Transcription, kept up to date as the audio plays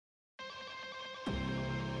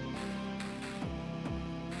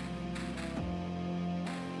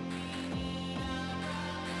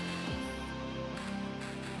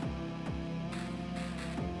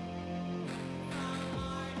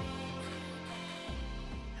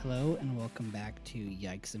Hello and welcome back to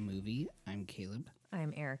Yikes a Movie. I'm Caleb,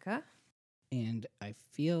 I'm Erica. and I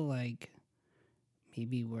feel like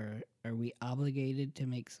maybe are we obligated to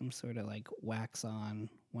make some sort of like wax on,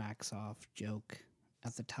 wax off joke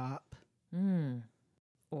at the top?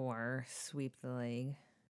 Or sweep the leg.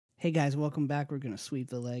 Hey guys, welcome back. We're gonna sweep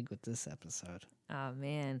the leg with this episode. Oh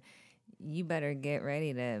man, you better get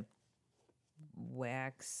ready to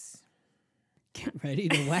wax. Get ready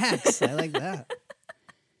to wax. I like that.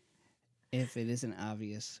 If it isn't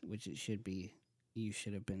obvious, which it should be, you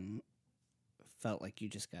should have felt like you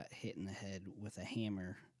just got hit in the head with a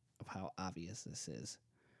hammer of how obvious this is.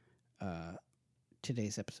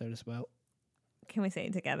 Today's episode is about... Can we say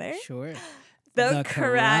it together? Sure. The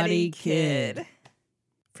Karate Kid.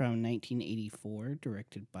 From 1984,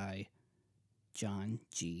 directed by John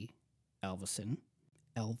G. Elvidson.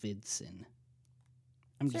 I'm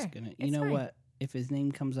Sure, just gonna... You it's know fine. what? If his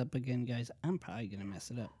name comes up again, guys, I'm probably gonna mess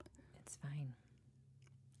it up. It's fine.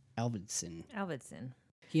 Elvidson.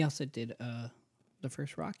 He also did the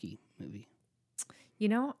first Rocky movie. You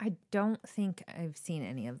know, I don't think I've seen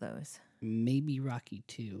any of those. Maybe Rocky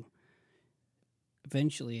 2.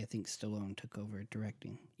 Eventually, I think Stallone took over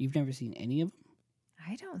directing. You've never seen any of them?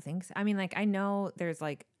 I don't think so. I mean, like, I know there's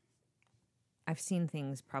like, I've seen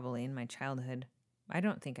things probably in my childhood. I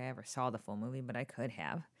don't think I ever saw the full movie, but I could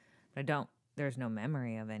have. But there's no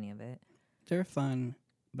memory of any of it. They're fun,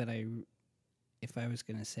 but if I was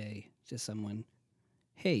going to say to someone,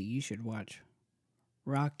 hey, you should watch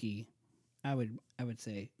Rocky, I would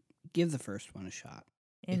say, give the first one a shot.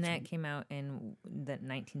 And that came out in the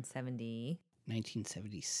 1970.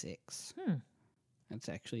 1976. Hmm. That's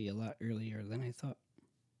actually a lot earlier than I thought.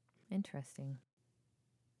 Interesting.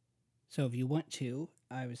 So if you want to,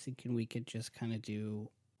 I was thinking we could just kind of do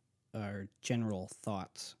our general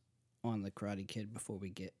thoughts on the Karate Kid before we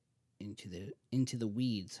get into the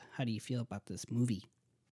weeds. How do you feel about this movie?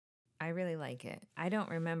 I really like it. I don't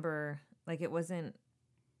remember, like, it wasn't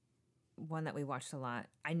one that we watched a lot.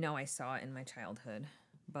 I know I saw it in my childhood,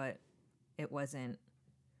 but it wasn't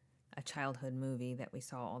a childhood movie that we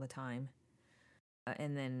saw all the time.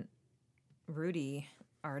 And then Rudy,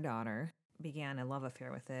 our daughter, began a love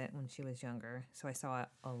affair with it when she was younger. So I saw it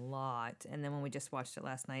a lot. And then when we just watched it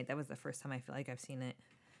last night, that was the first time I feel like I've seen it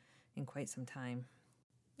in quite some time.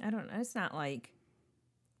 I don't know. It's not like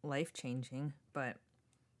life-changing, but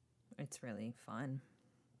it's really fun.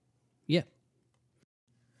 Yeah.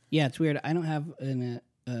 Yeah, it's weird. I don't have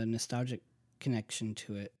a nostalgic connection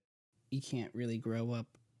to it. You can't really grow up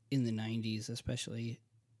in the 90s, especially,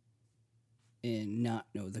 and not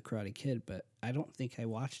know the Karate Kid, but I don't think I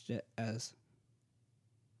watched it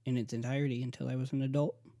in its entirety until I was an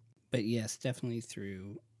adult. But yes, definitely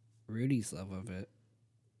through Rudy's love of it,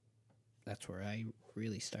 that's where I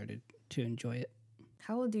really started to enjoy it.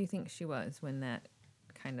 How old do you think she was when that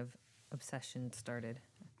kind of obsession started?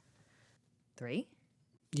 3?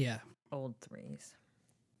 Yeah. Old 3s.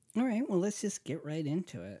 All right, well, let's just get right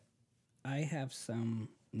into it. I have some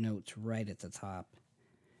notes right at the top.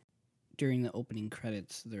 During the opening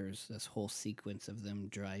credits, there's this whole sequence of them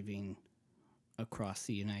driving across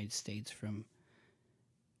the United States from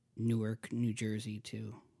Newark, New Jersey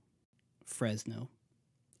to Fresno.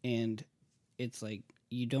 And it's like,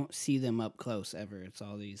 you don't see them up close ever. It's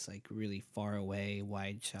all these like really far away,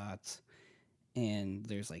 wide shots. And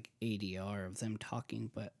there's like ADR of them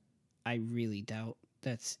talking, but I really doubt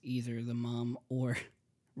that's either the mom or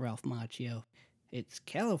Ralph Macchio. It's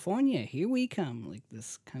California, here we come. Like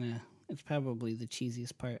this kind of, it's probably the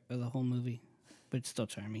cheesiest part of the whole movie, but it's still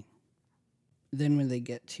charming. Then when they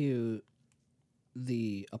get to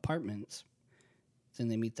the apartments, then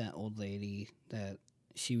they meet that old lady that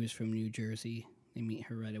she was from New Jersey. They meet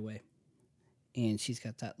her right away. And she's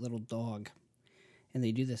got that little dog. And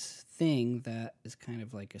they do this thing that is kind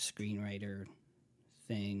of like a screenwriter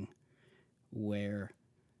thing where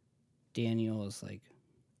Daniel is like,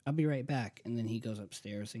 I'll be right back. And then he goes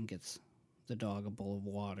upstairs and gets the dog a bowl of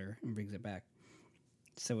water and brings it back.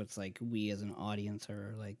 So it's like we as an audience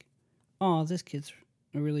are like, oh, this kid's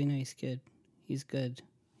a really nice kid. He's good.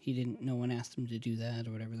 No one asked him to do that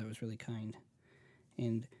or whatever. That was really kind.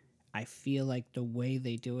 And I feel like the way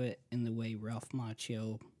they do it and the way Ralph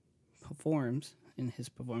Macchio performs in his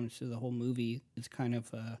performance through the whole movie is kind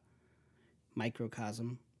of a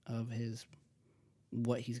microcosm of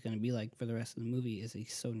what he's going to be like for the rest of the movie. Is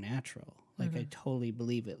he's so natural. Like, I totally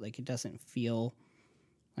believe it. Like, it doesn't feel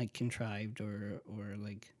like contrived or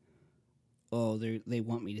like, oh, they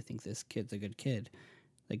want me to think this kid's a good kid.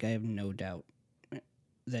 Like, I have no doubt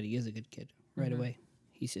that he is a good kid right away.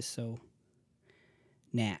 He's just so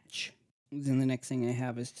natch. Then the next thing I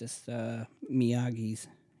have is just Miyagi's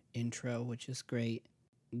intro, which is great,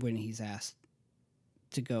 when he's asked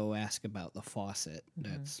to go ask about the faucet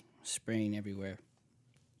that's spraying everywhere.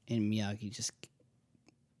 And Miyagi just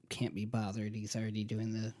can't be bothered. He's already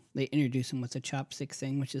doing they introduce him with the chopstick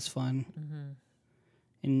thing, which is fun. Mm-hmm.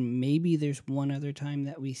 And maybe there's one other time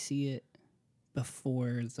that we see it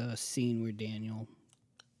before the scene where Daniel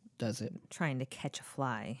does it. Trying to catch a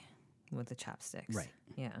fly with the chopsticks. Right.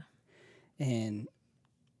 Yeah. And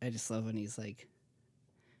I just love when he's like,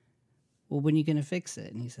 well, when are you going to fix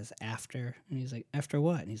it? And he says, after. And he's like, after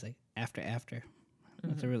what? And he's like, after.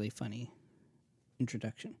 That's a really funny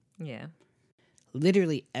introduction. Yeah.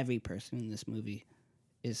 Literally every person in this movie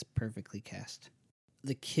is perfectly cast.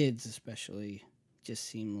 The kids especially just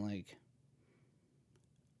seem like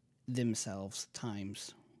themselves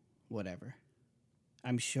times whatever.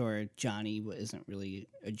 I'm sure Johnny isn't really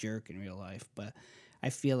a jerk in real life, but I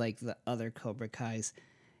feel like the other Cobra Kais,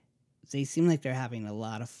 they seem like they're having a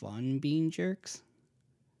lot of fun being jerks.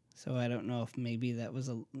 So I don't know if maybe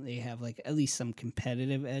they have like at least some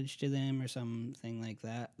competitive edge to them or something like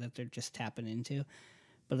that they're just tapping into.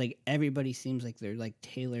 But like everybody seems like they're like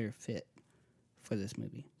tailor fit for this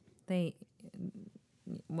movie.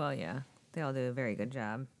 Well, yeah, they all do a very good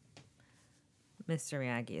job. Mr.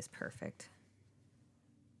 Miyagi is perfect.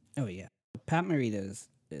 Oh yeah, Pat Morita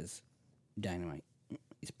is dynamite.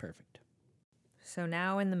 He's perfect. So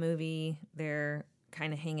now in the movie, they're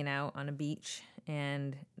kind of hanging out on a beach,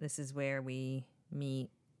 and this is where we meet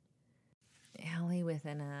Allie with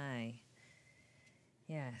an I.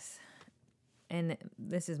 Yes. And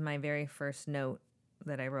this is my very first note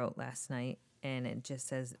that I wrote last night, and it just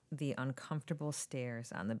says, the uncomfortable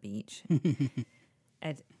stairs on the beach.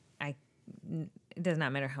 It does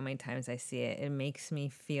not matter how many times I see it. It makes me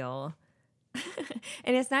feel...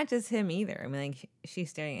 And it's not just him either. I mean, like, she's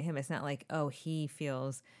staring at him. It's not like, oh, he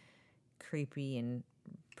feels creepy and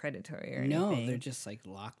predatory or anything. No, they're just like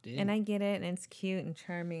locked in. And I get it, and it's cute and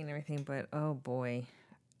charming and everything, but oh boy.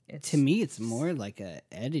 To me, it's more like a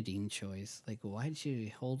editing choice. Like, why'd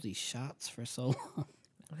you hold these shots for so long?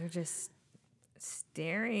 They're just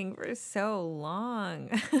staring for so long.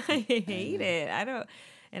 I hate it.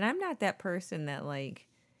 And I'm not that person that like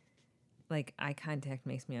eye contact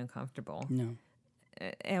makes me uncomfortable. No.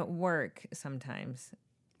 At work sometimes.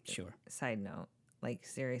 Sure. Side note, like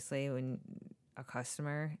seriously, when a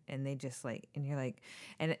customer and they just like, and you're like,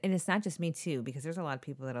 and it's not just me too, because there's a lot of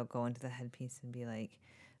people that'll go into the headpiece and be like,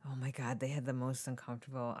 oh my God, they had the most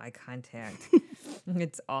uncomfortable eye contact.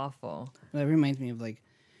 It's awful. Well, that reminds me of like,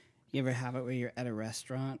 you ever have it where you're at a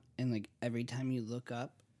restaurant and like every time you look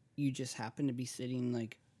up, you just happen to be sitting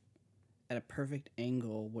like at a perfect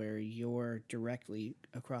angle where you're directly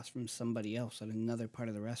across from somebody else at another part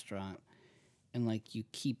of the restaurant, and like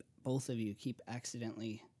both of you keep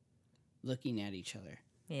accidentally looking at each other.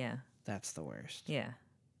 Yeah. That's the worst. Yeah.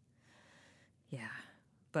 Yeah.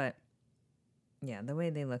 But yeah, the way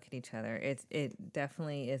they look at each other, it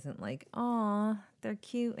definitely isn't like, aw, they're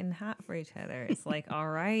cute and hot for each other. It's like, all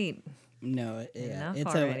right. No, Enough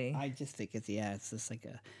it's already. I just think it's just like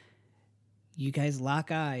you guys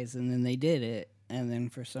lock eyes, and then they did it, and then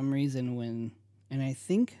for some reason and I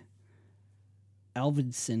think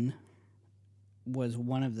Alvidson was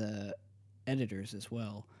one of the editors as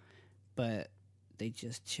well, but they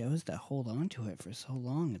just chose to hold on to it for so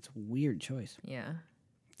long. It's a weird choice. Yeah.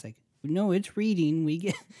 It's like, no, it's reading. We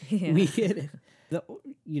get we get it. The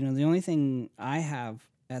only thing I have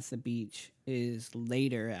at the beach is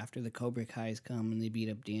later after the Cobra Kais come and they beat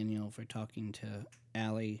up Daniel for talking to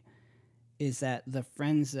Allie, is that the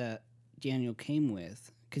friends that Daniel came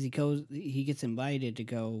with, because he gets invited to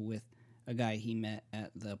go with a guy he met at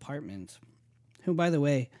the apartments, who, by the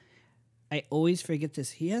way, I always forget this.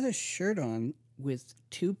 He has a shirt on with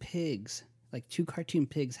two pigs, like two cartoon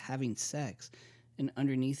pigs having sex, and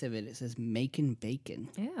underneath of it says "Making Bacon."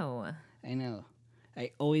 Ew. I know.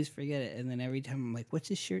 I always forget it, and then every time I'm like, "What's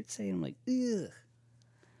his shirt say?" I'm like, "Ugh."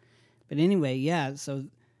 But anyway, yeah. So,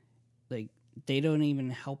 like, they don't even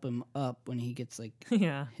help him up when he gets like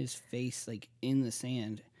his face like in the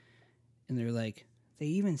sand, and they're like, they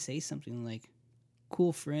even say something like,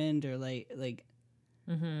 "Cool friend," or like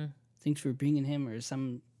 "Thanks for bringing him," or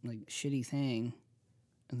some like shitty thing,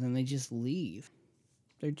 and then they just leave.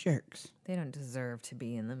 They're jerks. They don't deserve to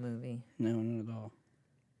be in the movie. No, not at all.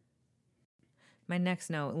 My next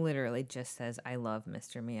note literally just says, I love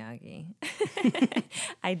Mr. Miyagi.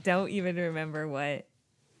 I don't even remember what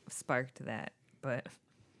sparked that, but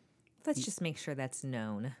let's just make sure that's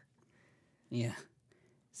known. Yeah.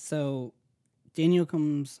 So Daniel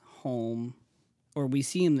comes home, or we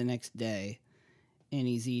see him the next day, and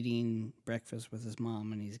he's eating breakfast with his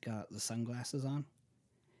mom, and he's got the sunglasses on.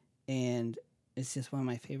 And it's just one of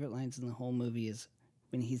my favorite lines in the whole movie is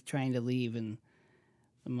when he's trying to leave and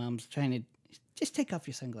the mom's trying to just take off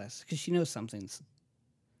your sunglasses because she knows something's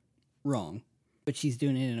wrong. But she's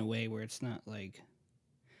doing it in a way where it's not like,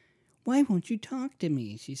 why won't you talk to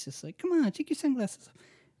me? She's just like, come on, take your sunglasses off.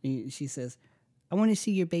 And she says, I want to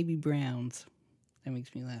see your baby browns. That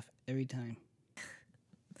makes me laugh every time.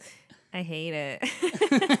 I hate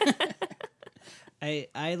it.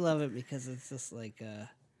 I love it because it's just like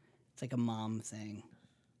it's like a mom thing.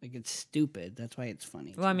 Like it's stupid. That's why it's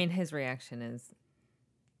funny. Well, I mean, his reaction is,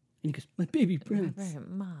 and he goes, my baby browns.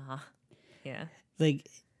 Ma. Yeah. Like,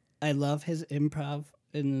 I love his improv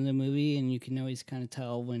in the movie, and you can always kind of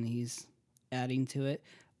tell when he's adding to it.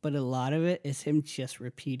 But a lot of it is him just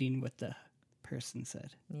repeating what the person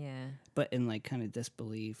said. Yeah. But in like kind of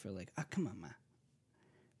disbelief or like, oh, come on, ma.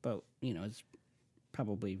 But, you know, it's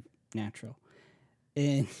probably natural.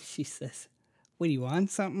 And she says, what, do you want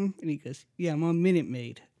something? And he goes, yeah, I'm on Minute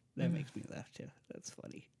Maid. That makes me laugh too. That's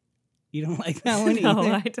funny. You don't like that one either?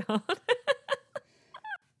 No, I don't.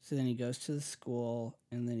 So then he goes to the school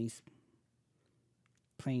and then he's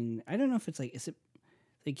playing. I don't know if it's like, is it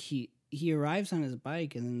like he arrives on his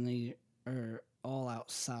bike and then they are all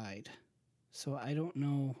outside. So I don't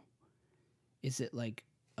know. Is it like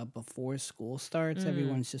a before school starts?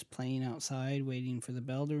 Everyone's just playing outside waiting for the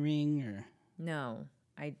bell to ring or? No,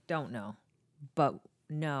 I don't know. But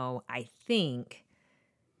no, I think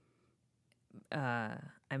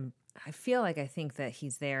I feel like I think that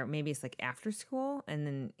he's there. Maybe it's like after school, and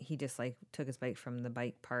then he just like took his bike from the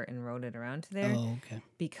bike part and rode it around to there. Oh, okay.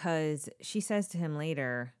 Because she says to him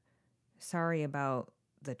later, sorry about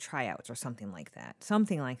the tryouts or something like that.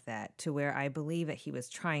 Something like that, to where I believe that he was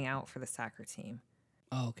trying out for the soccer team.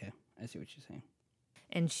 Oh, okay. I see what you're saying.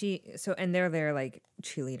 And they're there like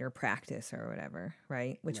cheerleader practice or whatever,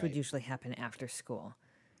 right? Which would Right. usually happen after school.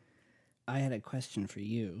 I had a question for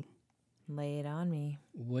you. Lay it on me.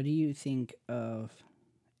 What do you think of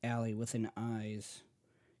Allie with an eyes?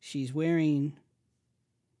 She's wearing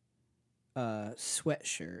a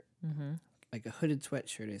sweatshirt, like a hooded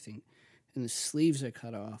sweatshirt, I think, and the sleeves are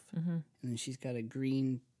cut off. And then she's got a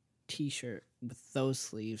green T-shirt with those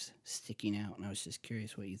sleeves sticking out. And I was just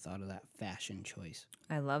curious what you thought of that fashion choice.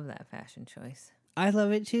 I love that fashion choice. I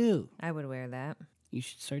love it too. I would wear that. You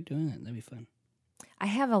should start doing that. That'd be fun. I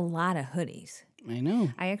have a lot of hoodies. I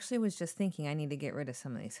know. I actually was just thinking I need to get rid of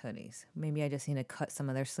some of these hoodies. Maybe I just need to cut some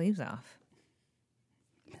of their sleeves off.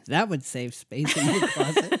 That would save space in your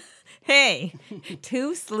closet. Hey,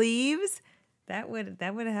 2 sleeves? That would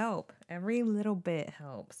help. Every little bit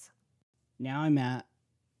helps. Now I'm at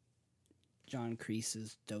John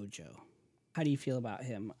Kreese's dojo. How do you feel about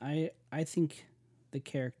him? I think the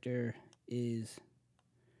character is,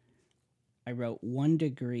 I wrote 1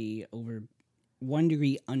 degree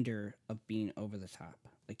under of being over the top.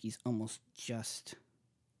 Like he's almost just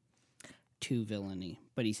too villainy,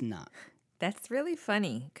 but he's not. That's really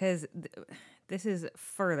funny because this is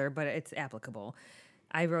further, but it's applicable.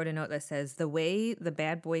 I wrote a note that says, the way the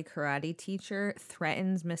bad boy karate teacher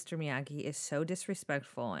threatens Mr. Miyagi is so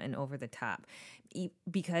disrespectful and over the top.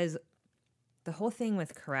 Because the whole thing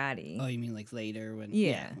with karate... Oh, you mean like later when...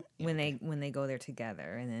 Yeah, when they go there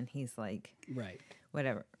together and then he's like... Right.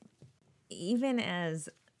 Whatever. Even as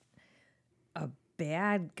a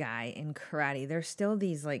bad guy in karate, there's still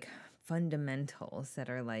these like fundamentals that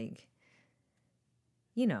are like,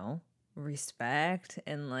 you know, respect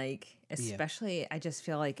and like, especially I just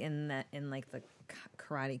feel like in like the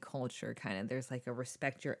karate culture kind of, there's like a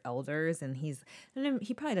respect your elders, and he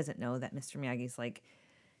probably doesn't know that Mr. Miyagi's like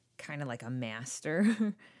kind of like a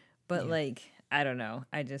master, but like, I don't know.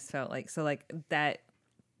 I just felt like, so like that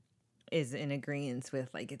is in agreement with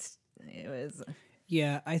like, it was.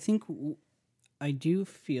 Yeah, I think I do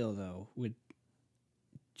feel though with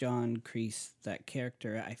John Kreese, that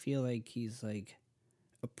character, I feel like he's like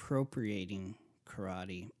appropriating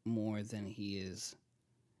karate more than he is,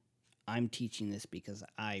 I'm teaching this because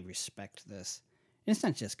I respect this. And it's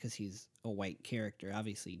not just because he's a white character.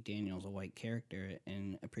 Obviously, Daniel's a white character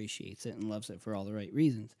and appreciates it and loves it for all the right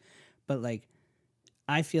reasons. But like,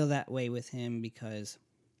 I feel that way with him because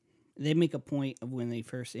they make a point of when they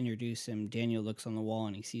first introduce him, Daniel looks on the wall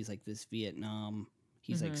and he sees like this Vietnam.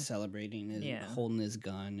 He's like celebrating his, holding his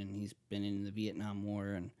gun, and he's been in the Vietnam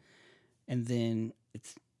War, and then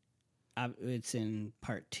it's in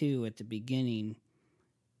part 2 at the beginning.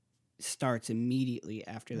 Starts immediately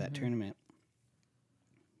after that tournament,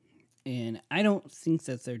 and I don't think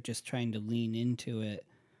that they're just trying to lean into it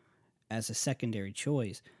as a secondary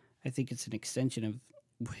choice. I think it's an extension of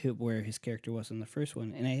where his character was in the first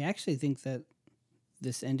one, and I actually think that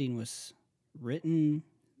this ending was written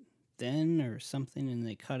then or something, and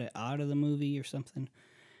they cut it out of the movie or something.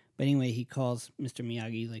 But anyway, he calls Mr.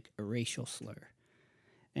 Miyagi like a racial slur.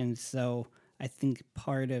 And so I think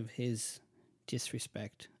part of his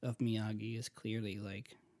disrespect of Miyagi is clearly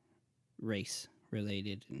like race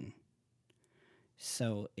related, and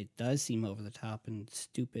so it does seem over the top and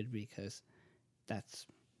stupid because that's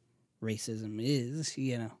racism is,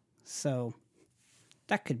 you know. So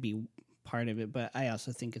that could be part of it, but I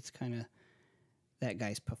also think it's kind of that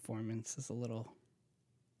guy's performance is a little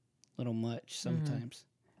much sometimes.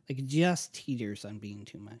 Like it just teeters on being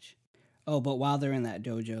too much. Oh, but while they're in that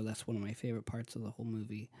dojo, that's one of my favorite parts of the whole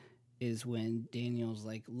movie is when Daniel's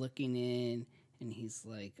like looking in and he's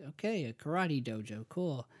like, okay, a karate dojo,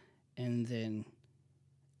 cool. And then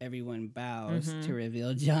everyone bows to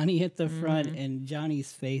reveal Johnny at the front, and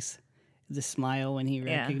Johnny's face, the smile when he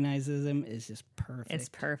recognizes him is just perfect. It's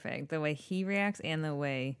perfect. The way he reacts and the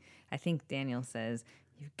way I think Daniel says,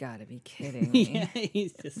 "You've got to be kidding me." Yeah,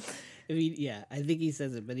 he's just, I think he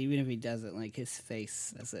says it, but even if he doesn't, like his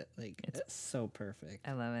face says it. Like, it's so perfect.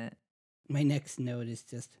 I love it. My next note is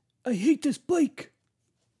just, I hate this bike.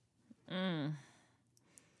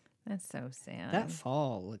 That's so sad. That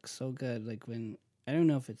fall looks so good. Like when, I don't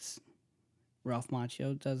know if it's Ralph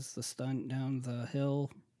Macchio does the stunt down the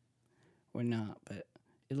hill or not, but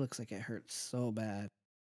it looks like it hurts so bad.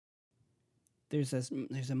 There's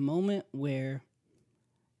a moment where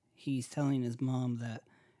he's telling his mom that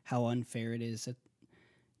how unfair it is that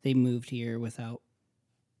they moved here without,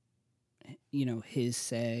 you know, his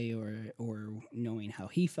say or knowing how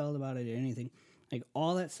he felt about it or anything. Like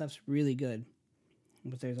all that stuff's really good.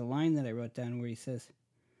 But there's a line that I wrote down where he says,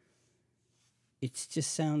 it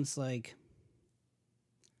just sounds like,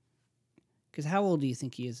 because how old do you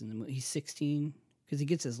think he is in the movie? He's 16, because he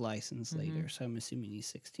gets his license later, so I'm assuming he's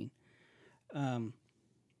 16.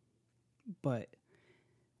 But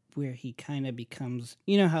where he kind of becomes,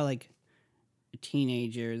 you know how like a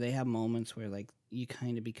teenager, they have moments where like you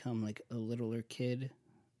kind of become like a littler kid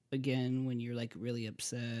again when you're like really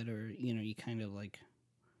upset, or, you know, you kind of like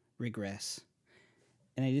regress.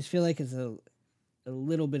 And I just feel like it's a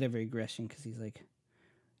little bit of regression, because he's like,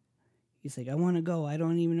 I want to go. I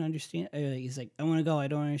don't even understand. He's like, I want to go. I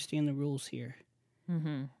don't understand the rules here.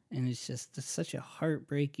 And it's such a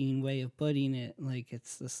heartbreaking way of putting it. Like,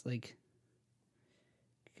 it's just like,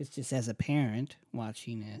 it's just as a parent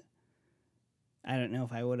watching it, I don't know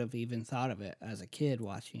if I would have even thought of it as a kid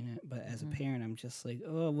watching it, but as a parent, I'm just like,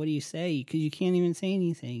 oh, what do you say? Because you can't even say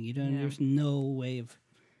anything. You don't. There's no way of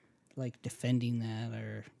like defending that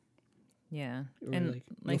or and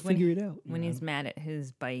like figure it out when he's mad at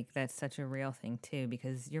his bike. That's such a real thing too,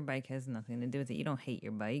 because your bike has nothing to do with it. You don't hate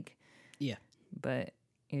your bike, but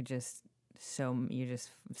you're just so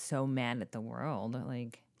mad at the world.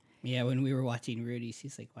 Like, when we were watching Rudy's,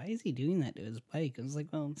 he's like, why is he doing that to his bike? I was like,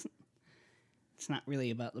 well, it's not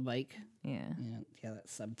really about the bike. That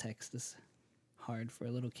subtext is hard for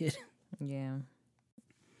a little kid.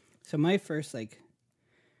 So my first like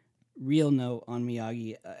real note on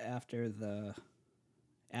Miyagi after the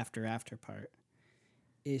after part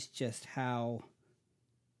is just how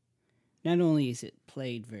not only is it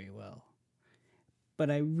played very well, but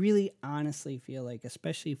I really honestly feel like,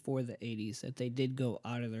 especially for the 80s, that they did go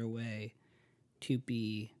out of their way to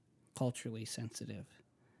be culturally sensitive.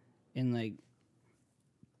 And like,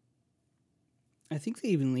 I think they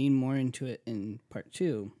even lean more into it in part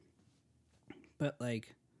 2. But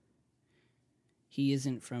like, he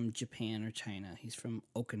isn't from Japan or China. He's from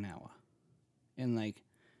Okinawa. And, like,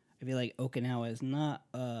 I feel like Okinawa is not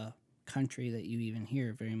a country that you even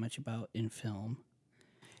hear very much about in film.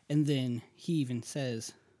 And then he even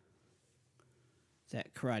says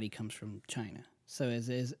that karate comes from China. So it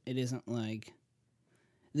isn't like,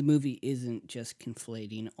 the movie isn't just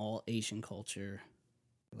conflating all Asian culture.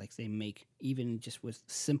 Like they make, even just with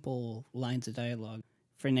simple lines of dialogue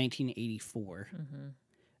for 1984.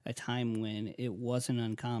 A time when it wasn't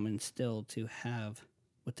uncommon still to have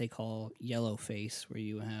what they call yellow face, where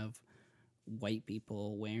you have white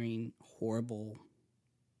people wearing horrible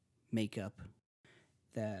makeup,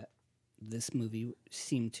 that this movie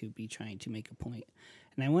seemed to be trying to make a point.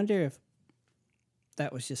 And I wonder if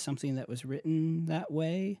that was just something that was written that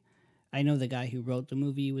way. I know the guy who wrote the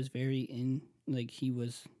movie was he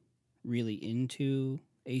was really into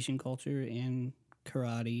Asian culture and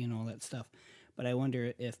karate and all that stuff. But I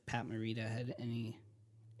wonder if Pat Morita had any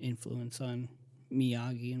influence on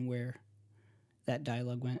Miyagi and where that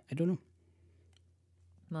dialogue went. I don't know.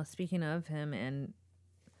 Well, speaking of him and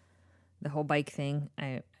the whole bike thing,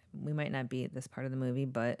 we might not be at this part of the movie,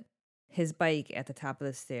 but his bike at the top of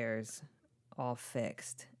the stairs, all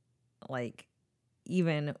fixed. Like,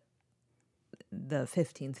 even the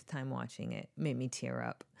 15th time watching it made me tear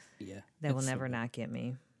up. Yeah. That will it's so never good. not get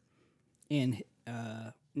me. And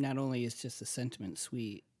not only is just the sentiment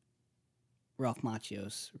sweet, Ralph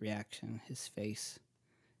Macchio's reaction, his face,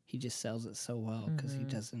 he just sells it so well because he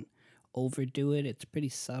doesn't overdo it. It's pretty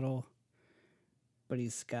subtle, but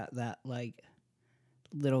he's got that like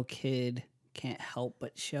little kid can't help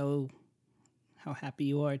but show how happy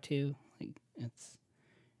you are too. Like it's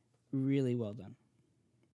really well done.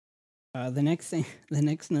 The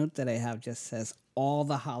next note that I have just says all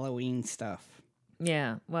the Halloween stuff.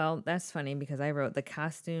 Yeah, well, that's funny because I wrote the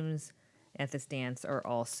costumes at this dance are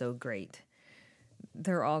all so great.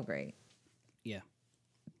 They're all great. Yeah.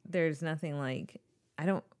 There's nothing like I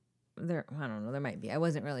don't know, there might be. I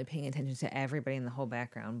wasn't really paying attention to everybody in the whole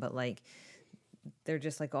background, but like they're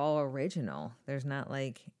just like all original. There's not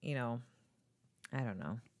like, I don't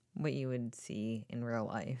know, what you would see in real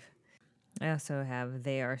life. I also have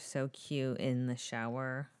they are so cute in the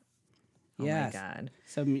shower. Oh Yes. my God.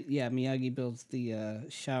 So Miyagi builds the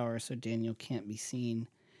shower so Daniel can't be seen.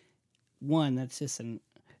 One, that's just an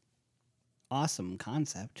awesome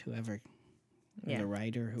concept. Whoever, the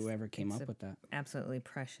writer, whoever came up with that. Absolutely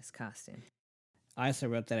precious costume. I also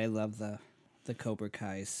wrote that I love the Cobra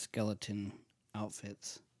Kai skeleton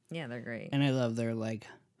outfits. Yeah, they're great. And I love their like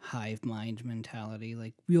hive mind mentality.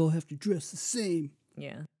 Like we all have to dress the same.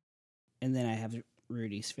 Yeah. And then I have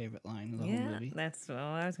Rudy's favorite line of the whole movie. That's what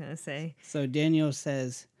I was going to say. So Daniel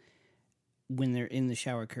says when they're in the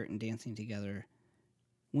shower curtain dancing together,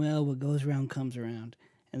 well, what goes around comes around.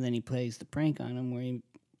 And then he plays the prank on him where he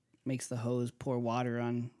makes the hose pour water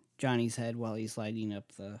on Johnny's head while he's lighting up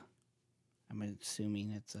I'm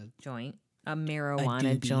assuming it's a joint. A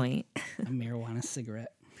marijuana joint. A marijuana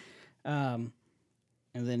cigarette. And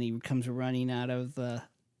then he comes running out of the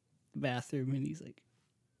bathroom and he's like,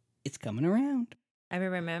 it's coming around. I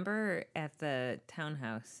remember at the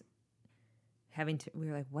townhouse we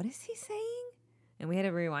were like, what is he saying? And we had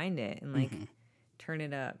to rewind it and like turn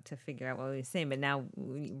it up to figure out what he was saying. But now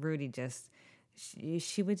Rudy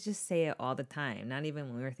she would just say it all the time. Not even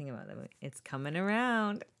when we were thinking about it. It's coming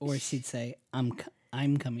around. Or she'd say, I'm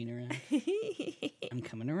coming around. I'm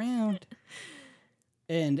coming around.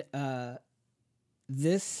 And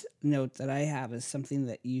this note that I have is something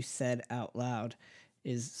that you said out loud.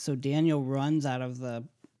 So Daniel runs out of the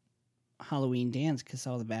Halloween dance because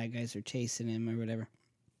all the bad guys are chasing him or whatever.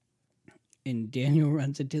 And Daniel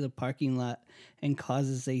runs into the parking lot and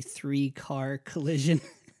causes a 3-car collision.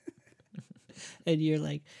 And you're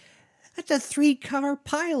like, that's a 3-car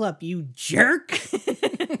pileup, you jerk.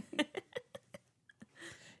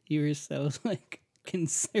 You were so like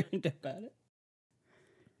concerned about it.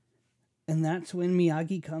 And that's when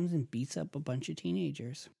Miyagi comes and beats up a bunch of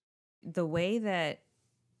teenagers. The way that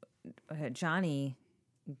Johnny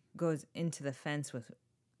goes into the fence with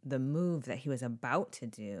the move that he was about to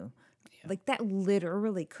do, like that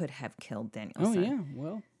literally could have killed Danielson. Oh, yeah.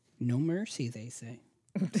 Well, no mercy, they say.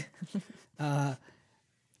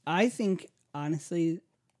 I think, honestly,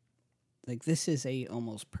 like this is a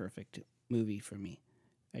almost perfect movie for me.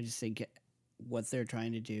 I just think what they're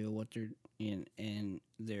trying to do, what they're in, and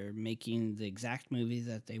they're making the exact movie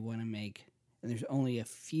that they want to make. And there's only a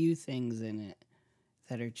few things in it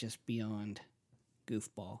that are just beyond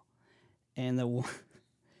goofball. And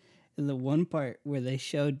the one part where they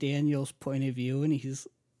show Daniel's point of view and he's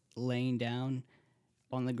laying down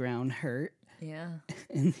on the ground hurt. Yeah.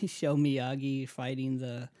 And they show Miyagi fighting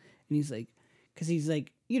and he's like, because he's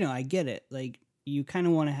like, I get it. Like, you kind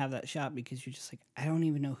of want to have that shot because you're just like, I don't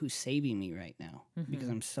even know who's saving me right now because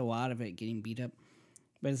I'm so out of it getting beat up.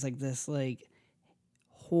 But it's like this, like,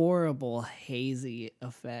 horrible, hazy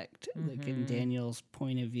effect, like in Daniel's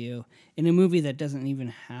point of view in a movie that doesn't even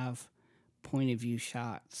have point of view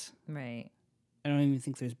shots. Right. I don't even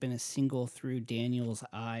think there's been a single through Daniel's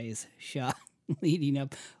eyes shot leading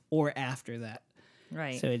up or after that.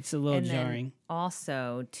 Right. So it's a little and jarring. Then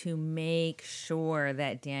also, to make sure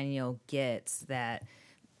that Daniel gets that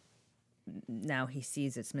now he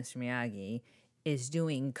sees it's Mr. Miyagi, is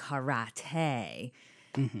doing karate.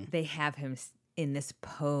 They have him in this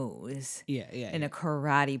pose. In a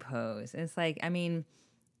karate pose. It's like, I mean,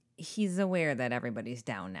 he's aware that everybody's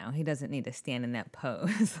down now. He doesn't need to stand in that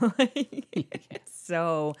pose. It's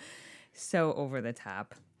so over the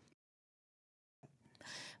top.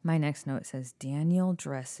 My next note says, Daniel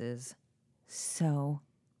dresses so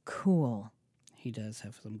cool. He does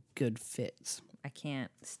have some good fits. I can't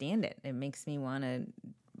stand it. It makes me want to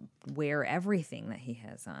wear everything that he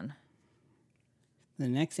has on. The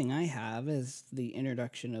next thing I have is the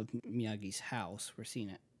introduction of Miyagi's house. We're seeing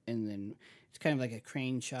it. And then it's kind of like a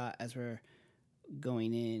crane shot as we're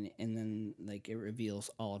going in, and then like it reveals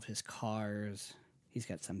all of his cars. He's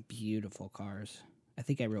got some beautiful cars. I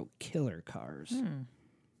think I wrote killer cars.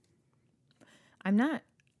 I'm not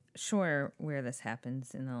sure where this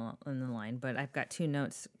happens in the line, but I've got two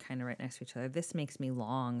notes kind of right next to each other. This makes me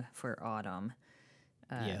long for autumn.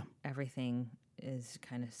 Yeah. Everything is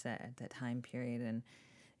kind of set at that time period, and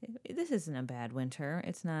this isn't a bad winter.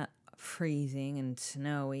 It's not freezing and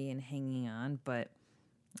snowy and hanging on, but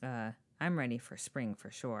I'm ready for spring for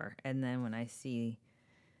sure. And then when I see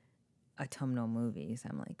autumnal movies,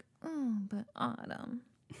 I'm like, oh, but autumn.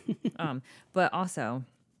 But also,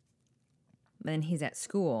 then he's at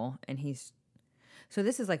school, and so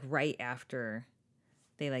this is like right after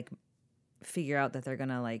they like figure out that they're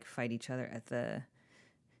gonna like fight each other at the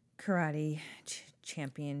karate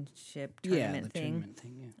championship tournament thing. Tournament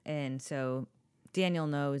thing, yeah. And so Daniel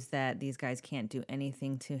knows that these guys can't do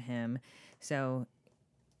anything to him, so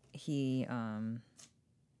he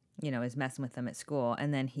is messing with them at school.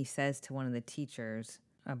 And then he says to one of the teachers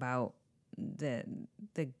about the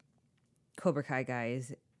Cobra Kai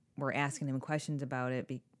guys were asking him questions about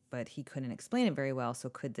it, but he couldn't explain it very well. So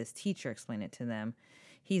could this teacher explain it to them?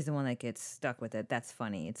 He's the one that gets stuck with it. That's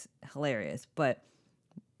funny. It's hilarious. But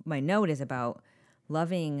my note is about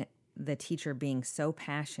loving the teacher being so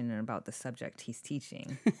passionate about the subject he's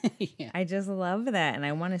teaching. Yeah. I just love that. And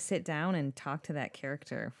I want to sit down and talk to that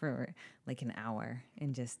character for like an hour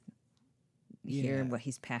and just hear what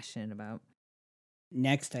he's passionate about.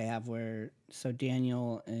 Next, I have so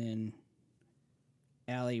Daniel and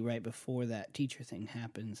Allie, right before that teacher thing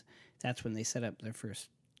happens, that's when they set up their first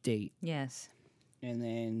date. Yes. And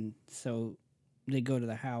then, so they go to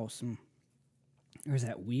the house, and there's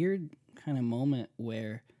that weird kind of moment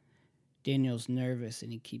where Daniel's nervous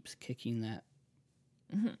and he keeps kicking that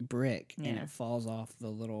brick, and it falls off the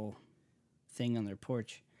little thing on their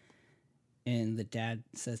porch. And the dad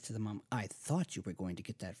says to the mom, I thought you were going to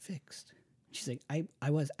get that fixed. She's like, I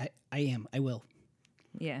am, I will.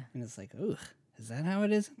 Yeah. And it's like, ugh, is that how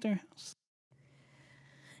it is at their house?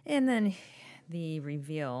 And then the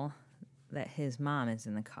reveal that his mom is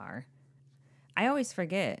in the car. I always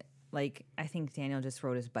forget. Like, I think Daniel just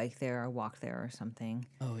rode his bike there or walked there or something.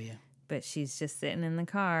 Oh, yeah. But she's just sitting in the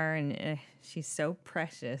car, and she's so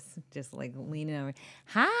precious, just like leaning over.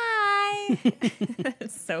 Hi!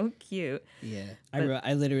 That's so cute. Yeah.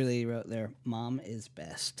 I literally wrote there, Mom is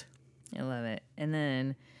best. I love it. And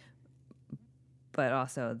then, but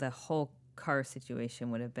also the whole car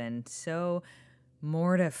situation would have been so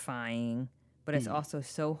mortifying, but it's also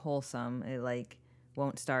so wholesome. It like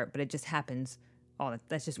won't start, but it just happens.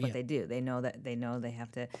 That's just what they do. They know they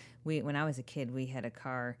have to. When I was a kid, we had a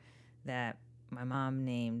car that my mom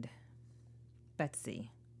named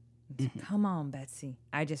Betsy. Come on, Betsy.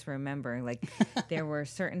 I just remember like there were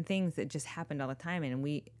certain things that just happened all the time,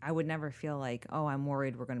 and I would never feel like, oh, I'm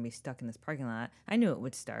worried we're going to be stuck in this parking lot. I knew it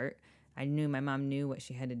would start. I knew my mom knew what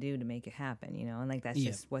she had to do to make it happen, and like that's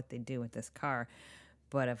just what they do with this car.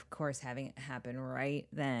 But of course, having it happen right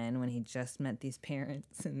then when he just met these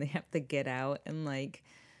parents and they have to get out and like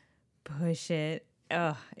push it,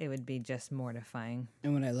 it would be just mortifying.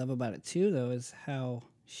 And what I love about it too, though, is how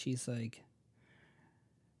she's like,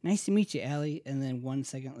 nice to meet you, Allie. And then 1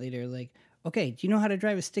 second later, like, okay, do you know how to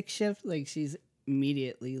drive a stick shift? Like, she's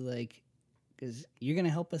immediately like, because you're going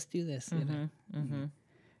to help us do this. You know?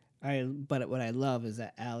 But what I love is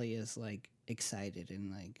that Allie is like excited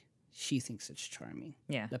and like, she thinks it's charming.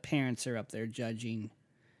 Yeah. The parents are up there judging.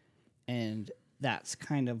 And that's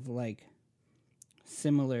kind of like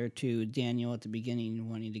similar to Daniel at the beginning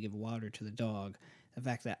wanting to give water to the dog. The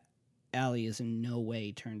fact that Allie is in no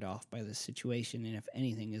way turned off by this situation, and if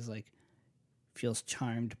anything is like feels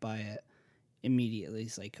charmed by it immediately.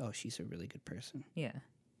 It's like, oh, she's a really good person. Yeah.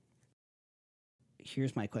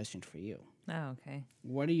 Here's my question for you. Oh, okay.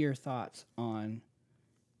 What are your thoughts on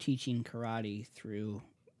teaching karate through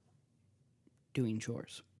doing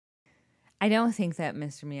chores? I don't think that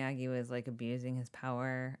Mr. Miyagi was like abusing his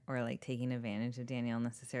power or like taking advantage of Daniel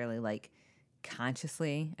necessarily, like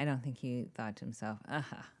consciously. I don't think he thought to himself,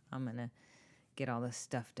 I'm going to get all this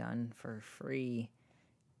stuff done for free,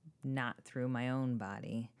 not through my own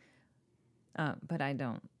body. But I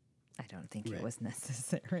don't think it was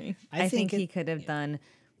necessary. I think he could have done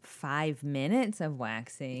 5 minutes of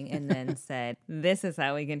waxing and then said, this is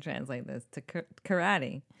how we can translate this to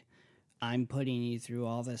karate. I'm putting you through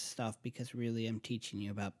all this stuff because really I'm teaching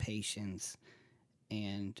you about patience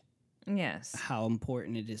and how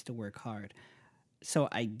important it is to work hard. So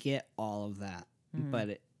I get all of that,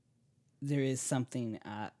 but there is something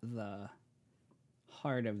at the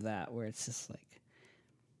heart of that where it's just like,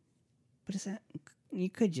 but is that you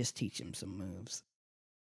could just teach him some moves.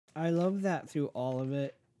 I love that through all of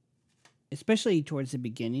it, especially towards the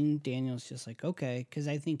beginning. Daniel's just like, okay, because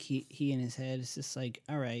I think he in his head is just like,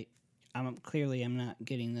 all right, I'm not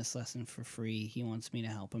getting this lesson for free. He wants me to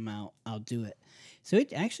help him out. I'll do it. So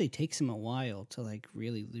it actually takes him a while to like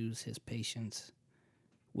really lose his patience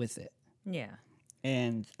with it. Yeah.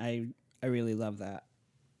 And I really love that,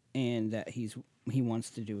 and that he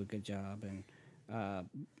wants to do a good job, and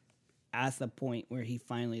at the point where he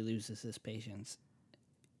finally loses his patience,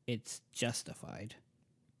 it's justified,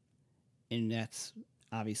 and that's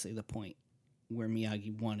obviously the point where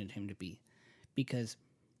Miyagi wanted him to be, because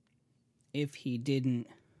if he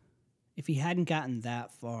hadn't gotten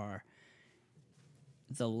that far,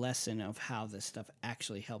 the lesson of how this stuff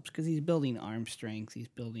actually helps, because he's building arm strength, he's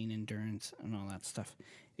building endurance and all that stuff,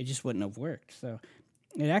 it just wouldn't have worked. So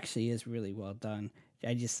it actually is really well done.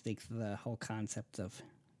 I just think the whole concept of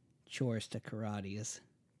chores to karate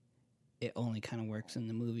it only kind of works in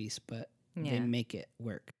the movies, but they make it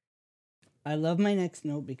work. I love my next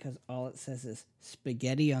note because all it says is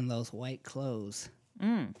spaghetti on those white clothes.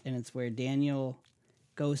 And it's where Daniel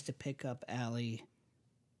goes to pick up Allie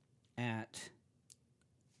at...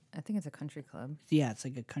 I think it's a country club. Yeah, it's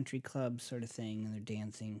like a country club sort of thing, and they're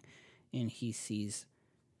dancing, and he sees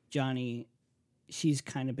Johnny. She's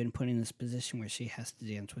kind of been put in this position where she has to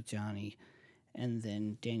dance with Johnny, and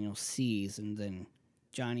then Daniel sees, and then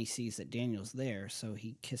Johnny sees that Daniel's there, so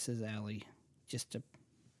he kisses Allie just to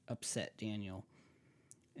upset Daniel.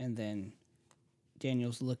 And then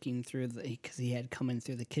Daniel's looking through because he had come in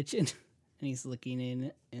through the kitchen. And he's looking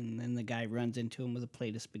in, and then the guy runs into him with a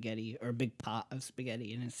plate of spaghetti, or a big pot of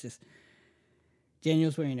spaghetti, and it's just...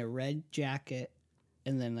 Daniel's wearing a red jacket,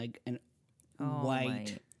 and then, like, an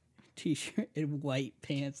white T-shirt and white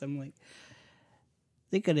pants. I'm like...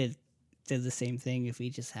 They could have did the same thing if he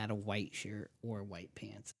just had a white shirt or white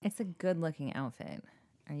pants. It's a good-looking outfit.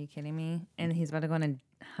 Are you kidding me? And he's about to go on a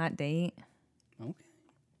hot date? Okay.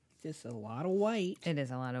 Just a lot of white. It is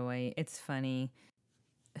a lot of white. It's funny.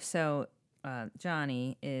 So...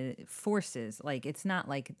 Johnny forces, like, it's not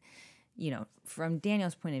like, from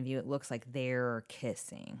Daniel's point of view, it looks like they're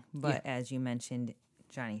kissing. But as you mentioned,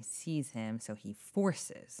 Johnny sees him, so he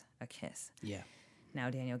forces a kiss. Yeah. Now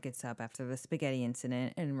Daniel gets up after the spaghetti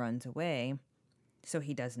incident and runs away, so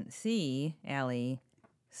he doesn't see Allie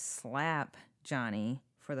slap Johnny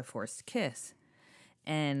for the forced kiss.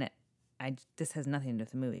 And this has nothing to do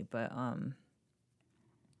with the movie, but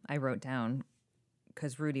I wrote down,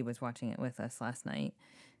 because Rudy was watching it with us last night,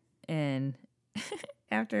 and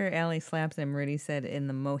after Allie slaps him, Rudy said in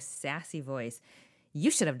the most sassy voice, "You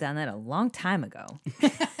should have done that a long time ago."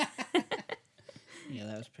 Yeah,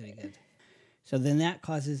 that was pretty good. So then that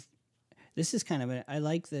causes... This is kind of... I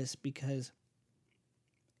like this because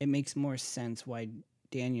it makes more sense why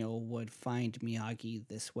Daniel would find Miyagi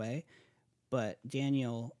this way, but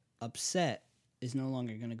Daniel, upset, is no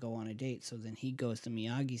longer going to go on a date, so then he goes to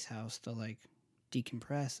Miyagi's house to, like,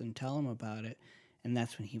 decompress and tell him about it, and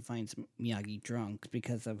that's when he finds Miyagi drunk,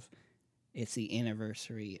 because it's the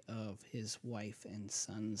anniversary of his wife and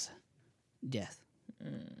son's death.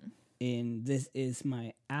 And this is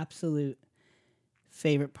my absolute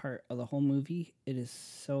favorite part of the whole movie. It is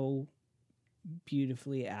so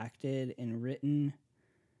beautifully acted and written,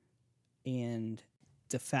 and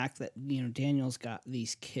the fact that Daniel's got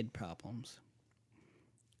these kid problems,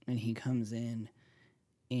 and he comes in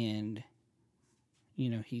and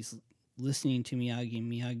he's listening to Miyagi,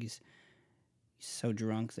 and Miyagi's so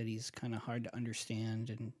drunk that he's kind of hard to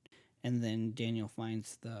understand, and then Daniel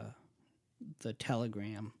finds the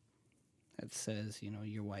telegram that says,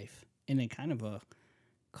 your wife, in a kind of a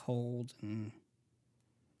cold and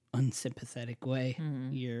unsympathetic way.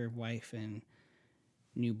 Mm-hmm. Your wife and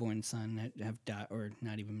newborn son have died, or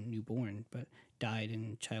not even newborn, but died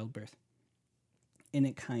in childbirth. And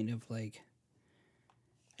it kind of like...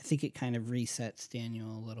 I think it kind of resets Daniel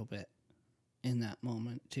a little bit in that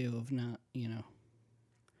moment, too, of not,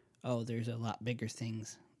 there's a lot bigger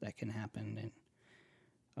things that can happen.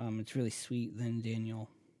 And it's really sweet. Then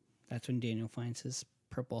that's when Daniel finds his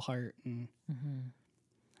Purple Heart and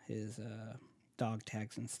his dog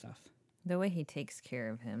tags and stuff. The way he takes care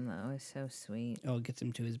of him, though, is so sweet. Oh, it gets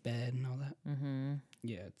him to his bed and all that. Mm-hmm.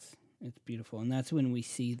 Yeah, it's beautiful. And that's when we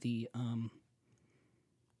see the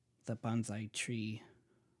bonsai tree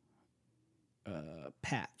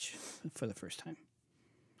patch for the first time,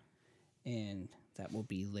 and that will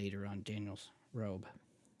be later on Daniel's robe.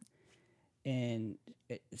 And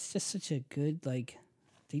it's just such a good, like,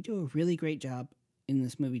 they do a really great job in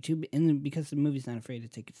this movie too, and because the movie's not afraid to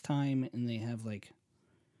take its time, and they have like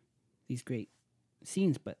these great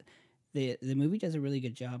scenes, but the movie does a really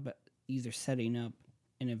good job at either setting up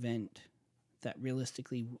an event that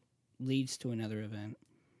realistically leads to another event,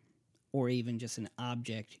 or even just an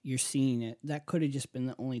object. You're seeing it. That could have just been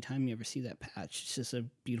the only time you ever see that patch. It's just a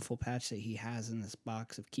beautiful patch that he has in this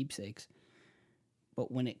box of keepsakes.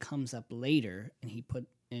 But when it comes up later,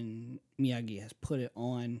 and Miyagi has put it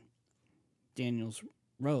on Daniel's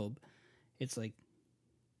robe, it's like,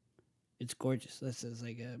 it's gorgeous. This is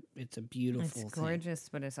like it's a beautiful It's thing. gorgeous,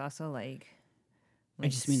 but it's also like I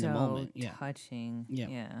just mean so the moment. Yeah. touching.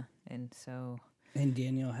 Yeah. And so And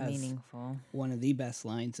Daniel has meaningful. one of the best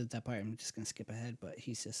lines at that part. I'm just going to skip ahead, but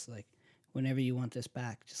he's just like, whenever you want this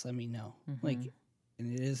back, just let me know. Like,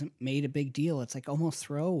 and it isn't made a big deal. It's like almost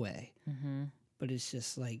throwaway. But it's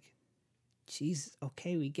just like, geez,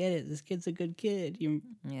 okay, we get it. This kid's a good kid.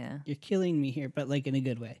 You're killing me here, but like in a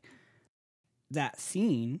good way. That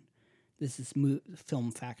scene, this is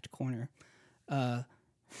film fact corner.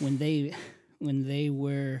 When they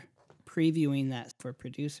were previewing that for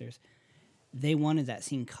producers, they wanted that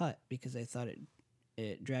scene cut because they thought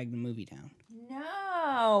it dragged the movie down.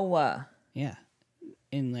 No. Yeah,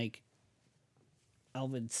 and like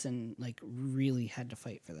Alvidson like really had to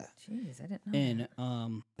fight for that. Jeez, I didn't know.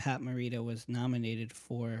 And Pat Morita was nominated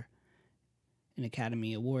for an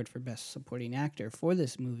Academy Award for Best Supporting Actor for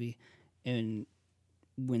this movie, and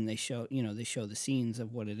when they show the scenes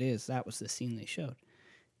of what it is, that was the scene they showed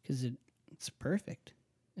because it's perfect.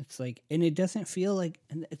 It's like, and it doesn't feel like,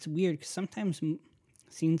 and it's weird because sometimes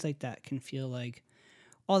scenes like that can feel like,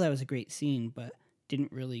 oh, that was a great scene, but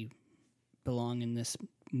didn't really belong in this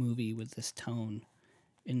movie with this tone.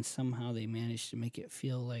 And somehow they managed to make it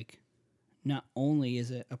feel like not only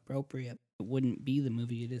is it appropriate, it wouldn't be the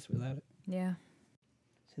movie it is without it. Yeah.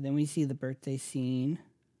 So then we see the birthday scene,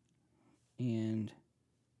 and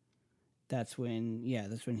that's when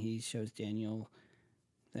he shows Daniel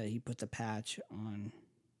that he put the patch on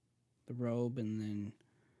the robe, and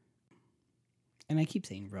I keep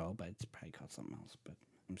saying robe, but it's probably called something else, but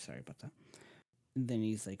I'm sorry about that. And then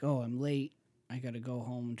he's like, oh, I'm late. I got to go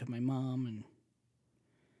home to my mom, and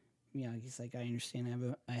he's like, I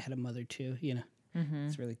understand. I had a mother too,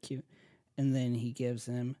 It's really cute. And then he gives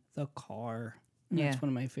him the car. And that's one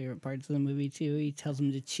of my favorite parts of the movie too. He tells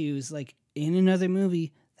him to choose. Like in another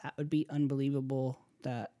movie, that would be unbelievable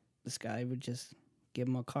that this guy would just give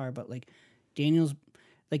him a car. But like Daniel's,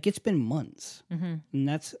 like it's been months, and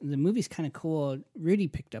the movie's kind of cool. Rudy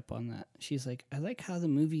picked up on that. She's like, I like how the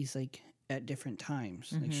movie's like at different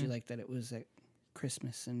times. Like she liked that it was at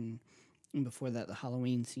Christmas and before that the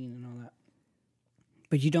Halloween scene and all that.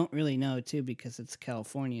 But you don't really know, too, because it's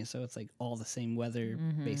California, so it's, like, all the same weather,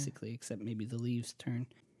 basically, except maybe the leaves turn.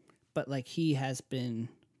 But, like, he has been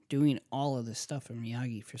doing all of this stuff for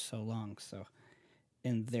Miyagi for so long, so...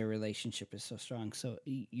 And their relationship is so strong, so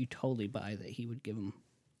you totally buy that he would give him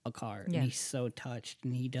a car. Yeah. And he's so touched,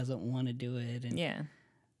 and he doesn't want to do it. And yeah.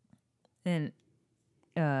 And,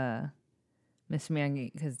 Mr.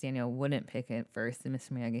 Miyagi, because Daniel wouldn't pick it first, and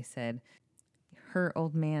Mr. Miyagi said... her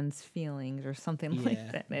old man's feelings or something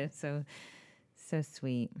like that. It's so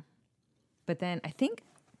sweet. But then I think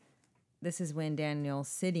this is when Daniel's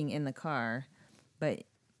sitting in the car, but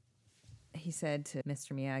he said to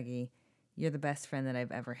Mr. Miyagi, you're the best friend that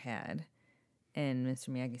I've ever had. And Mr.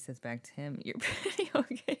 Miyagi says back to him, you're pretty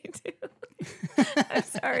okay too. I'm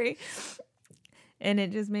sorry. And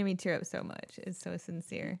it just made me tear up so much. It's so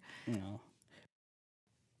sincere. No.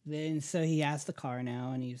 Then so he has the car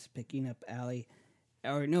now and he's picking up Allie.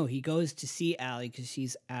 Or no, he goes to see Allie because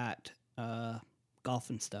she's at golf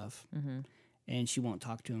and stuff. And she won't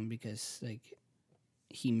talk to him because like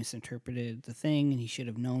he misinterpreted the thing and he should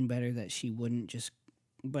have known better that she wouldn't just...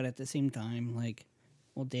 But at the same time, like,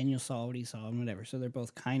 well, Daniel saw what he saw and whatever. So they're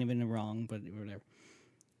both kind of in the wrong, but whatever.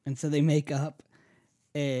 And so they make up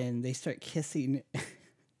and they start kissing.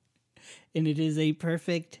 And it is a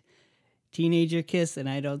perfect... teenager kiss, and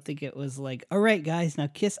I don't think it was like, all right, guys, now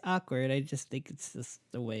kiss awkward. I just think it's just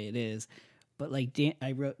the way it is. But like,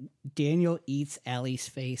 I wrote, Daniel eats Allie's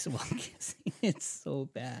face while kissing. It's so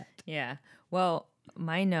bad. Yeah. Well,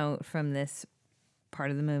 my note from this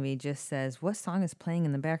part of the movie just says, what song is playing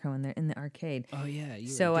in the background when they're in the arcade? Oh, yeah.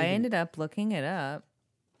 So I ended up looking it up,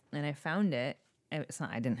 and I found it. It's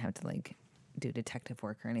not, I didn't have to like do detective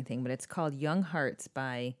work or anything, but it's called Young Hearts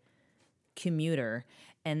by Commuter.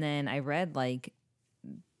 And then I read like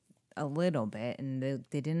a little bit, and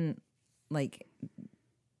they didn't like,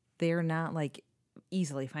 they're not like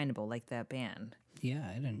easily findable like that band. Yeah,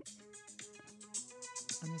 I didn't.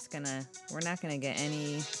 We're not gonna get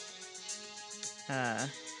any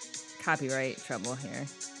copyright trouble here.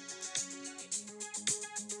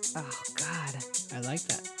 Oh, God. I like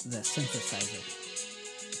that. The synthesizer.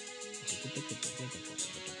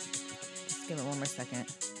 Just give it one more second.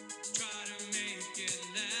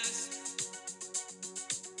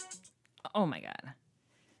 Oh, my God.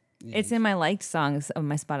 Yeah, It's in my liked songs of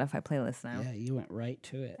my Spotify playlist now. Yeah, you went right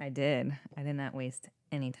to it. I did. I did not waste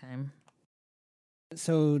any time.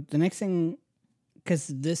 So the next thing,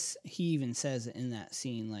 because he even says in that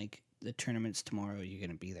scene, like, the tournament's tomorrow, you're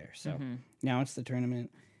going to be there. So now it's the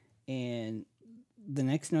tournament. And the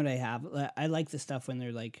next note I have, I like the stuff when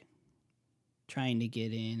they're, like, trying to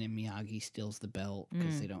get in and Miyagi steals the belt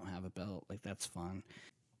because they don't have a belt. Like, that's fun.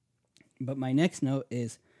 But my next note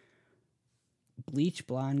is bleach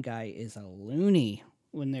blonde guy is a loony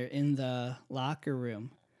when they're in the locker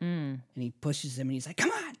room. And he pushes him and he's like,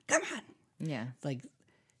 come on. Yeah. Like,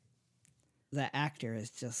 the actor is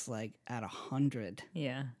just, like, at 100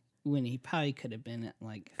 Yeah. when he probably could have been at,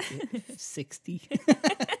 like, 60.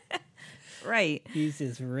 Right. He's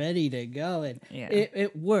just ready to go. And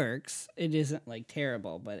it works. It isn't, like,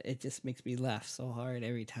 terrible, but it just makes me laugh so hard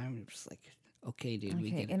every time. It's just like, okay, dude, we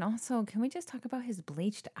get it. And also, can we just talk about his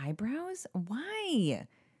bleached eyebrows? Why?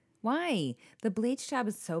 The bleach job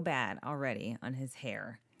is so bad already on his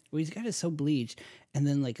hair. Well, he's got it so bleached. And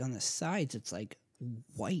then, like, on the sides, it's, like,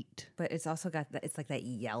 white. But it's also got it's like that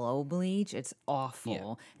yellow bleach. It's awful.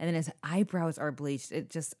 Yeah. And then his eyebrows are bleached. It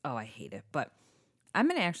just, I hate it. But I'm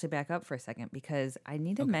going to actually back up for a second because I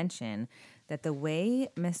need to mention that the way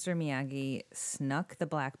Mr. Miyagi snuck the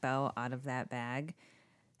black belt out of that bag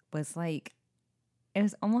was like, it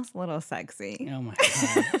was almost a little sexy. Oh my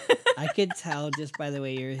God. I could tell just by the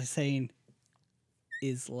way you're saying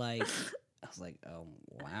is like, I was like, oh,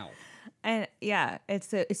 wow. And yeah,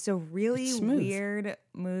 it's a really weird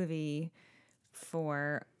movie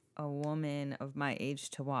for a woman of my age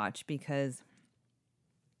to watch because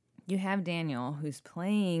you have Daniel who's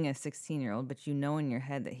playing a 16-year-old, but you know in your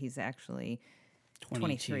head that he's actually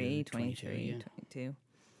 23.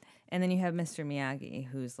 And then you have Mr. Miyagi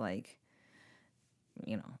who's like,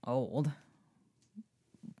 old,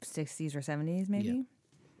 60s or 70s maybe. Yeah.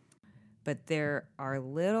 But there are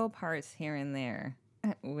little parts here and there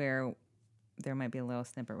where there might be a little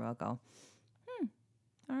snippet where I'll go,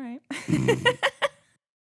 all right.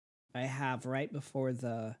 I have right before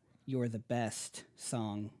the You're the Best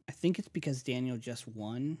song. I think it's because Daniel just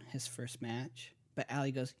won his first match, but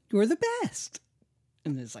Allie goes, you're the best.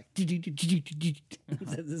 And it's like,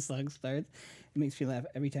 the song starts. It makes me laugh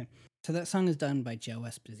every time. So that song is done by Joe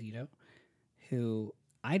Esposito, who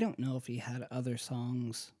I don't know if he had other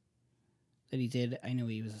songs that he did. I know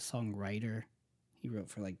he was a songwriter. He wrote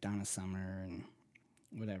for like Donna Summer and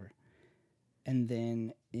whatever. And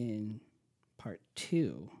then in part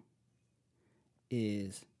 2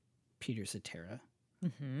 is Peter Cetera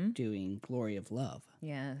doing Glory of Love.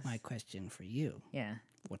 Yes. My question for you. Yeah.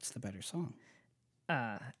 What's the better song?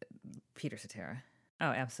 Peter Cetera. Oh,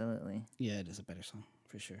 absolutely. Yeah, it is a better song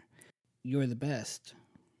for sure. You're the Best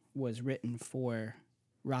was written for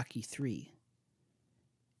Rocky 3.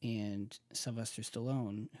 And Sylvester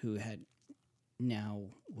Stallone, who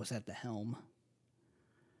was at the helm,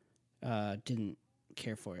 didn't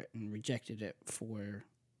care for it and rejected it for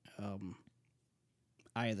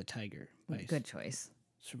Eye of the Tiger. Good choice.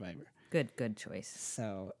 Survivor. Good choice.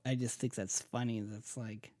 So I just think that's funny. That's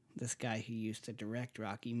like this guy who used to direct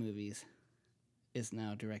Rocky movies is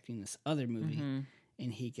now directing this other movie,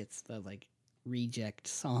 and he gets the like reject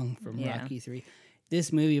song from Rocky 3.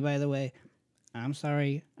 This movie, by the way, I'm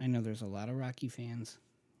sorry. I know there's a lot of Rocky fans.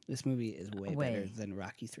 This movie is way better than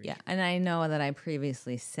Rocky 3. Yeah, and I know that I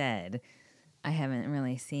previously said I haven't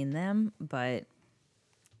really seen them, but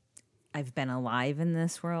I've been alive in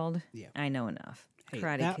this world. Yeah. I know enough. Hey,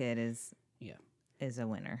 Karate Kid is a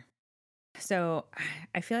winner. So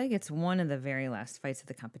I feel like it's one of the very last fights of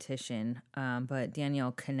the competition, but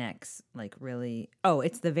Daniel connects like really... Oh,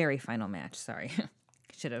 it's the very final match. Sorry.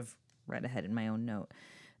 Should have read ahead in my own note.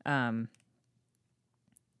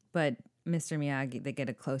 But Mr. Miyagi, they get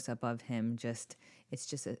a close-up of him. It's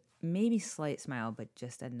just a maybe slight smile, but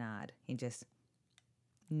just a nod. He just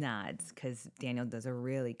nods because Daniel does a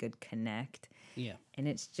really good connect. Yeah. And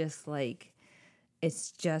it's just like...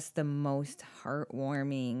 It's just the most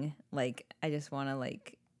heartwarming. Like, I just want to,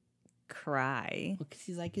 like, cry. Well, because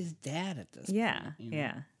he's like his dad at this point.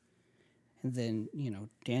 Yeah. And then,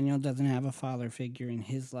 Daniel doesn't have a father figure in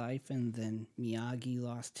his life. And then Miyagi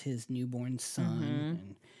lost his newborn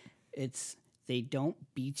son. And they don't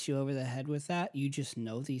beat you over the head with that. You just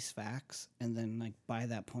know these facts. And then, like, by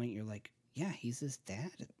that point, you're like, yeah, he's his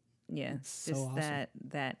dad. Yeah. It's just so awesome.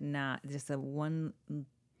 that not just a one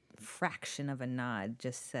fraction of a nod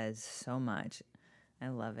just says so much. I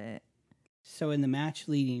love it. So in the match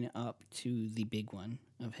leading up to the big one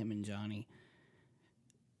of him and Johnny,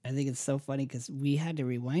 I think it's so funny because we had to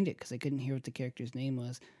rewind it because I couldn't hear what the character's name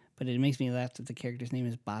was, but it makes me laugh that the character's name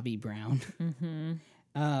is Bobby Brown.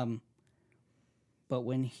 Mm-hmm. But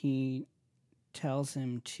when he tells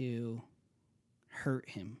him to hurt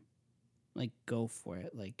him, like, go for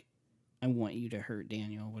it, like, I want you to hurt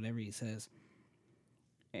Daniel, whatever he says,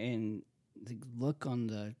 and the look on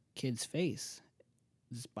the kid's face,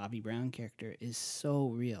 this Bobby Brown character, is so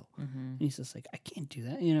real. Mm-hmm. And he's just like, I can't do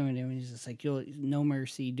that, you know. And he's just like, you'll no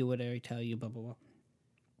mercy, do whatever I tell you, blah blah blah.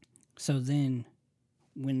 So then,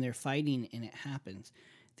 when they're fighting and it happens,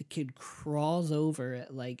 the kid crawls over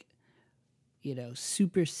at like, you know,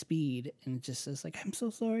 super speed and just says like, I'm so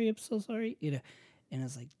sorry, you know. And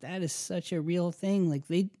it's like, that is such a real thing. Like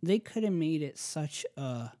they could have made it such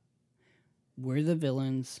a, we're the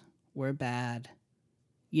villains, we're bad.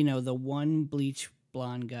 You know, the one bleach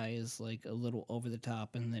blonde guy is like a little over the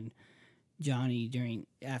top, and then Johnny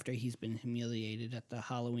after he's been humiliated at the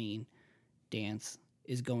Halloween dance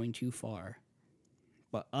is going too far.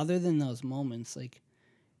 But other than those moments, like,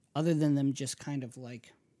 other than them just kind of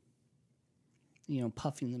like, you know,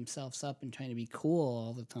 puffing themselves up and trying to be cool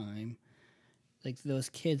all the time, like, those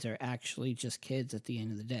kids are actually just kids at the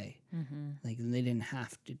end of the day. Mm-hmm. Like, they didn't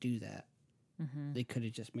have to do that. Mm-hmm. They could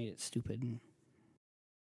have just made it stupid.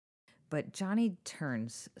 But Johnny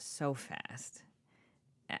turns so fast.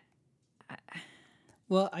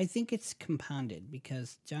 Well, I think it's compounded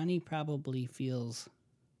because Johnny probably feels,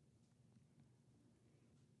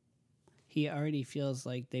 he already feels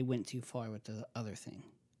like they went too far with the other thing.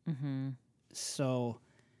 Mm-hmm. So,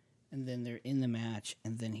 and then they're in the match,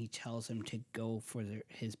 and then he tells him to go for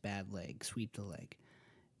his bad leg, sweep the leg.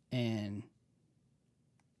 And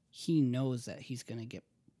he knows that he's going to get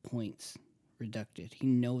points reducted. He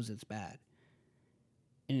knows it's bad.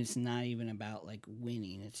 And it's not even about, like,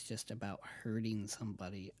 winning. It's just about hurting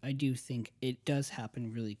somebody. I do think it does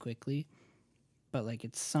happen really quickly, but, like,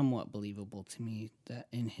 it's somewhat believable to me that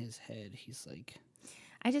in his head, he's like...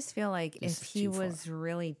 I just feel like if he was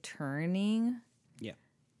really turning... Yeah.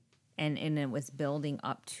 And it was building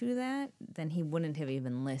up to that, then he wouldn't have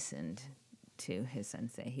even listened to his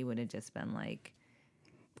sensei. He would have just been like...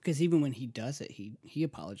 Because even when he does it, he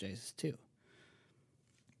apologizes, too.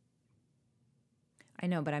 I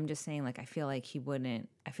know, but I'm just saying, like, I feel like he wouldn't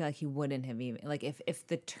have even, like, if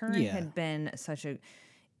the turn had been such a,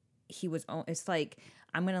 it's like,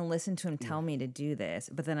 I'm going to listen to him tell me to do this,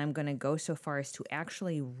 but then I'm going to go so far as to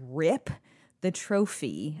actually rip the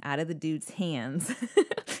trophy out of the dude's hands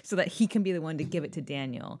so that he can be the one to give it to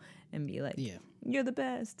Daniel and be like, you're the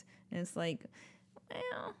best. And it's like,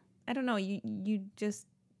 well, I don't know. You just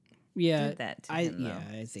did that to him, though.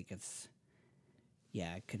 I think it's,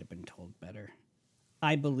 it could have been told better.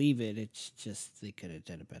 I believe it. It's just they could have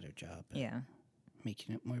done a better job at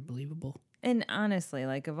making it more believable. And honestly,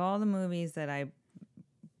 like, of all the movies that I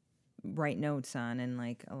write notes on, and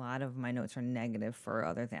like a lot of my notes are negative for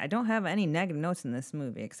other things. I don't have any negative notes in this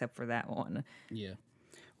movie except for that one. Yeah.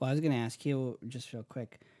 Well, I was going to ask you just real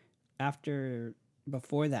quick.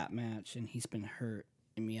 Before that match, and he's been hurt,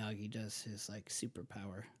 and Miyagi does his like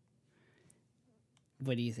superpower.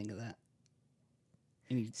 What do you think of that?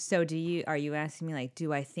 So are you asking me, like,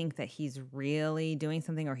 do I think that he's really doing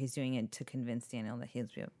something, or he's doing it to convince Daniel that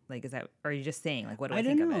he's real? Like, is that, or are you just saying, like, what do I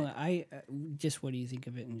think of it? I don't know. Just what do you think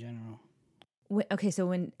of it in general? Okay,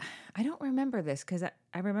 so I don't remember this, because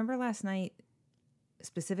I remember last night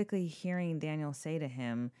specifically hearing Daniel say to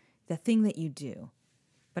him, the thing that you do.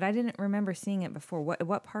 But I didn't remember seeing it before.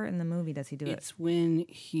 What part in the movie does he do it? It's when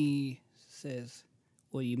he says,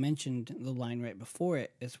 well, you mentioned the line right before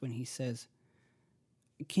it. It's when he says,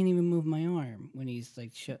 can't even move my arm, when he's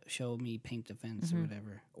like show me paint the fence or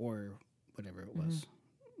whatever it was,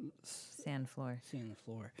 sand floor.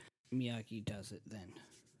 Miyagi does it. Then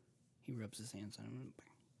he rubs his hands on him.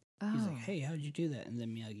 He's like, hey, how'd you do that? And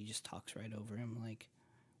then Miyagi just talks right over him, like,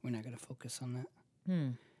 we're not gonna focus on that.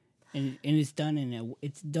 And it's done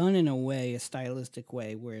in a way, a stylistic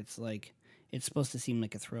way, where it's like it's supposed to seem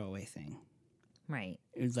like a throwaway thing, right?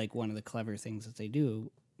 It's like one of the clever things that they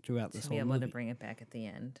do throughout this whole movie. To be able to bring it back at the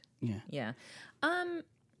end. Yeah.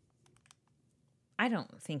 I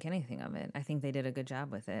don't think anything of it. I think they did a good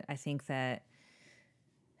job with it. I think that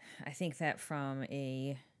from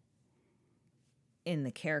in the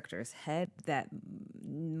character's head, that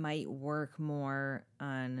might work more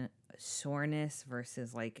on soreness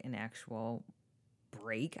versus like an actual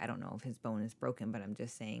break. I don't know if his bone is broken, but I'm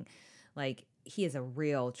just saying, like, he has a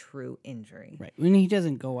real, true injury. Right. When he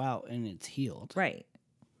doesn't go out and it's healed. Right.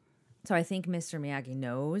 So I think Mr. Miyagi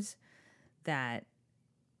knows that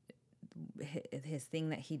his thing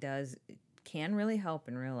that he does can really help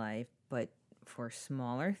in real life, but for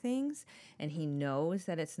smaller things, and he knows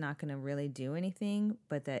that it's not going to really do anything,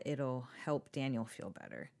 but that it'll help Daniel feel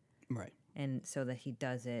better. Right. And so that he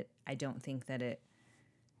does it. I don't think that it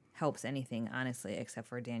helps anything, honestly, except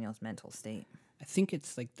for Daniel's mental state. I think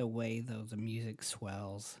it's like the way, though, the music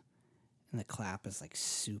swells and the clap is like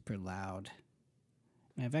super loud.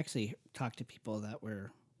 And I've actually talked to people that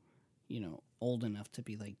were, old enough to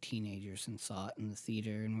be like teenagers and saw it in the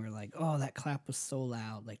theater and were like, oh, that clap was so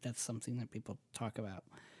loud. Like, that's something that people talk about.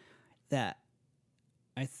 That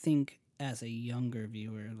I think as a younger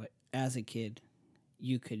viewer, like as a kid,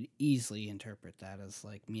 you could easily interpret that as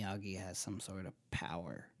like Miyagi has some sort of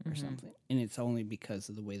power or something. And it's only because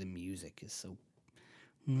of the way the music is so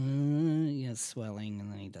swelling,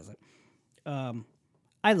 and then he does it.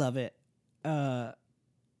 I love it.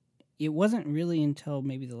 It wasn't really until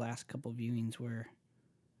maybe the last couple viewings where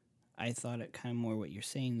I thought it kind of more what you're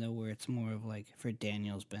saying, though, where it's more of like for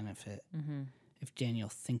Daniel's benefit. Mm-hmm. If Daniel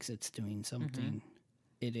thinks it's doing something,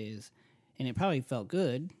 it is. And it probably felt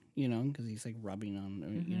good, because he's like rubbing on,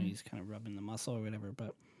 or, he's kind of rubbing the muscle or whatever.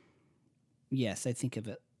 But yes, I think of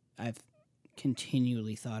it, I've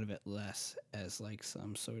continually thought of it less as like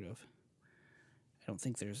some sort of,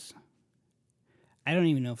 I don't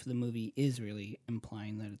even know if the movie is really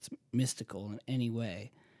implying that it's mystical in any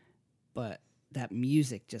way, but that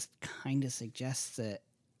music just kind of suggests it,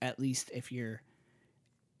 at least if you're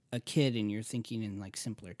a kid and you're thinking in like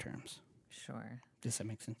simpler terms. Sure. Does that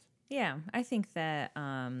make sense? Yeah, I think that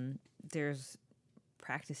there's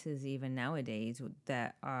practices even nowadays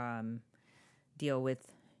that deal with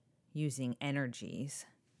using energies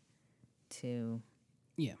to,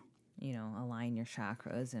 align your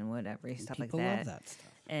chakras and whatever, stuff like that. People love that stuff.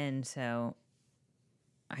 And so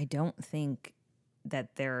I don't think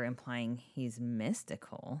that they're implying he's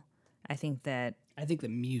mystical. I think the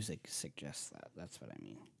music suggests that. That's what I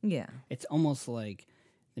mean. Yeah. It's almost like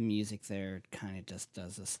the music there kind of just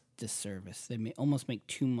does a disservice. They almost make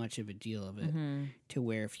too much of a deal of it to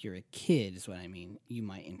where if you're a kid, is what I mean, you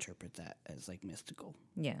might interpret that as like mystical.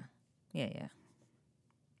 Yeah.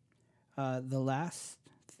 The last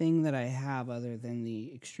thing that I have, other than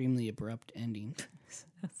the extremely abrupt ending,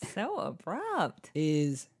 so abrupt,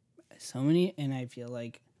 is so many, and I feel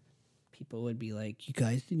like people would be like, you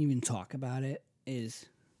guys didn't even talk about it, it's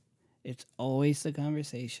always the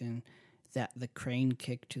conversation that the crane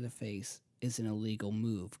kick to the face is an illegal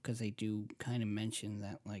move, because they do kind of mention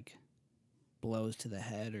that like blows to the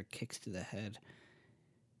head or kicks to the head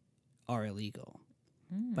are illegal.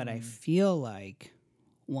 But I feel like,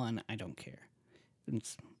 one, I don't care.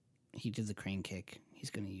 He did the crane kick. He's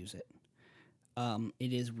going to use it.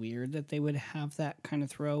 It is weird that they would have that kind of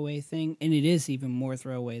throwaway thing, and it is even more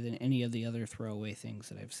throwaway than any of the other throwaway things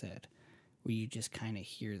that I've said, where you just kind of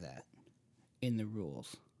hear that in the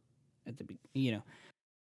rules at the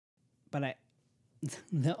But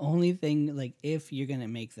the only thing, like, if you're gonna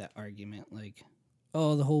make that argument, like,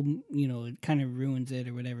 oh, the whole it kind of ruins it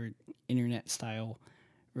or whatever, internet style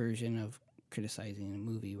version of criticizing a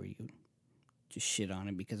movie where you just shit on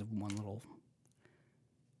it because of one little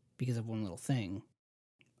thing.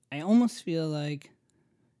 I almost feel like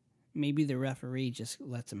maybe the referee just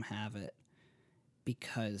lets him have it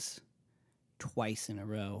because twice in a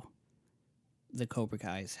row the Cobra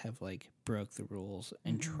Kais have like broke the rules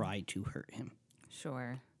and tried to hurt him.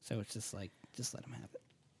 Sure. So it's just like, just let him have it.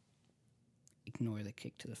 Ignore the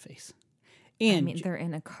kick to the face. And I mean, they're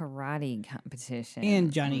in a karate competition.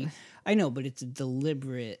 And Johnny, I know, but it's a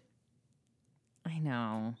deliberate. I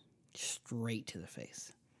know. Straight to the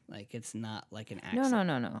face. Like, it's not like an accident.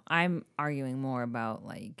 No. I'm arguing more about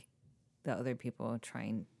like the other people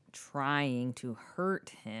trying to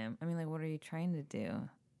hurt him. I mean, like, what are you trying to do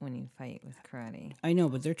when you fight with karate? I know,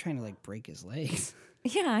 but they're trying to like break his legs.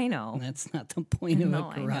 Yeah, I know. And that's not the point of a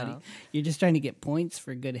karate. You're just trying to get points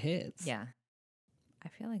for good hits. Yeah. I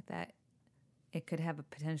feel like that it could have a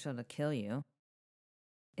potential to kill you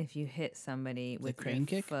if you hit somebody with your crane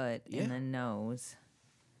kick? foot in the nose.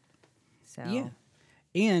 So yeah.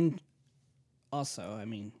 And also, I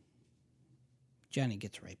mean, Johnny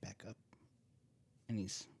gets right back up and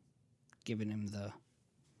he's giving him the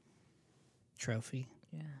trophy.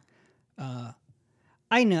 Yeah.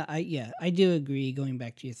 I know. I do agree, going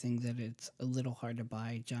back to your thing, that it's a little hard to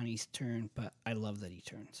buy Johnny's turn, but I love that he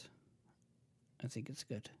turns. I think it's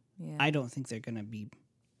good. Yeah. I don't think they're going to be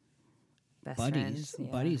best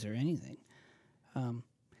buddies or anything.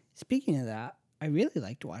 Speaking of that, I really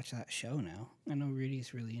like to watch that show now. I know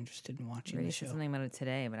Rudy's really interested in watching Rudy the show. said something about it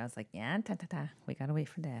today, but I was like, yeah, we got to wait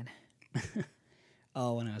for Dad.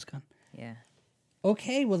 Oh, when I was gone? Yeah.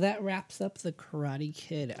 Okay, well, that wraps up The Karate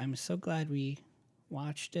Kid. I'm so glad we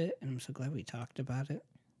watched it, and I'm so glad we talked about it.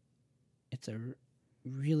 It's a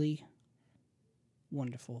really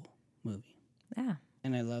wonderful movie. Yeah.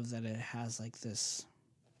 And I love that it has like this,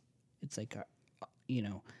 it's like,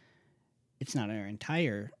 it's not our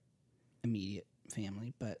entire immediate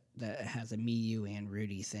family, but that it has a me, you, and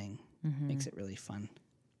Rudy thing. Makes it really fun.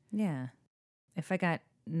 Yeah. If I got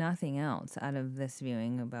nothing else out of this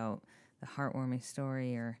viewing about the heartwarming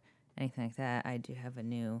story or anything like that, I do have a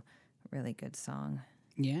new really good song.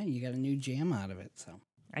 Yeah, you got a new jam out of it, so.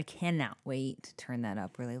 I cannot wait to turn that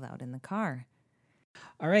up really loud in the car.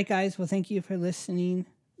 All right, guys. Well, thank you for listening.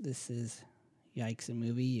 This is Yikes a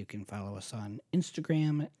Movie. You can follow us on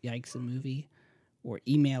Instagram at Yikes a Movie, or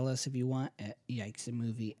email us if you want at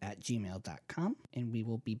yikesamovie@gmail.com. And we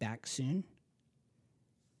will be back soon.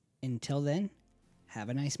 Until then, have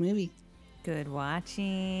a nice movie. Good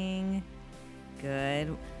watching.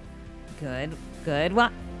 Good watching.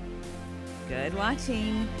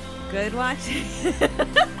 Good watching.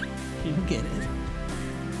 You get it.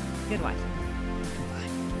 Good watching.